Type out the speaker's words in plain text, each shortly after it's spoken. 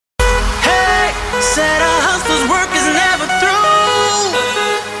Said our hustle's work is never through.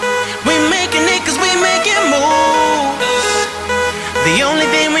 We making it cause we making moves. The only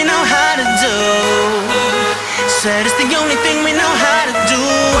thing we know how to do. Said it's the only thing we know how to do.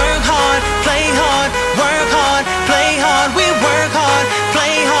 Work hard, play hard, work hard, play hard. We work hard,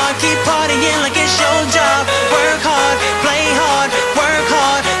 play hard, keep partying like it's your job. Work hard, play hard, work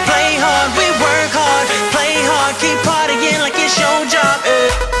hard, play hard. We work hard, play hard, keep partying like it's your job.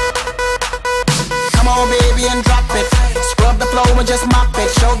 Come on baby and drop it. Scrub the floor and just mop it.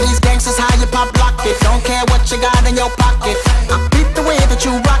 Show these gangsters how you pop lock it. Don't care what you got in your pocket. I beat the way that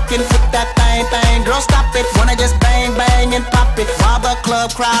you rockin'. Flip that thing, girl stop it. Wanna just bang, bang and pop it. While the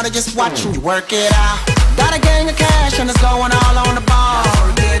club crowd are just watching you work it out. Got a gang of cash and it's going all on the ball.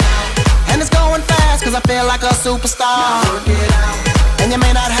 And it's going fast cause I feel like a superstar. And you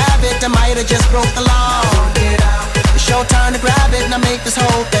may not have it, I might have just broke the law. It's your turn to grab it and I make this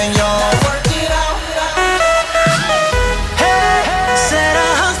whole thing yours. Hey, said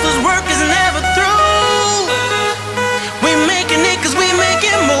our hustle's work is never through. We making it cause we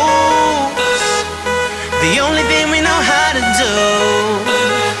making moves. The only thing we know how to do.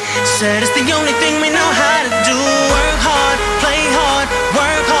 Said it's the only thing we know how to do. Work hard, play hard,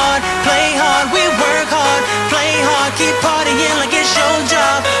 work hard, play hard. We work hard, play hard, keep partying like it's your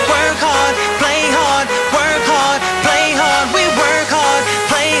job. Work hard, play hard, work hard, play hard. We work hard,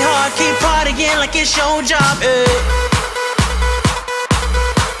 play hard, keep partying like it's your job.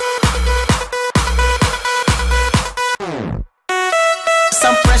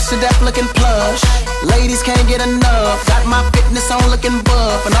 I'm fresh to death looking plush. Ladies can't get enough. Got my fitness on looking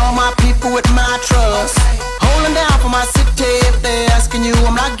buff. And all my people with my trust. Holding down for my city. If they're asking you,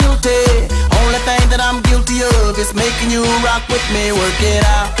 I'm not guilty. Only thing that I'm guilty of is making you rock with me. Work it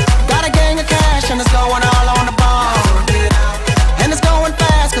out. Got a gang of cash and it's going all on the ball. And it's going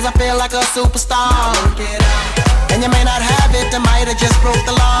fast cause I feel like a superstar. And you may not have it, I might have just broke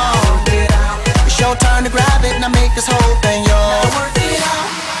the law. It's your turn to grab it and I make this whole thing yours.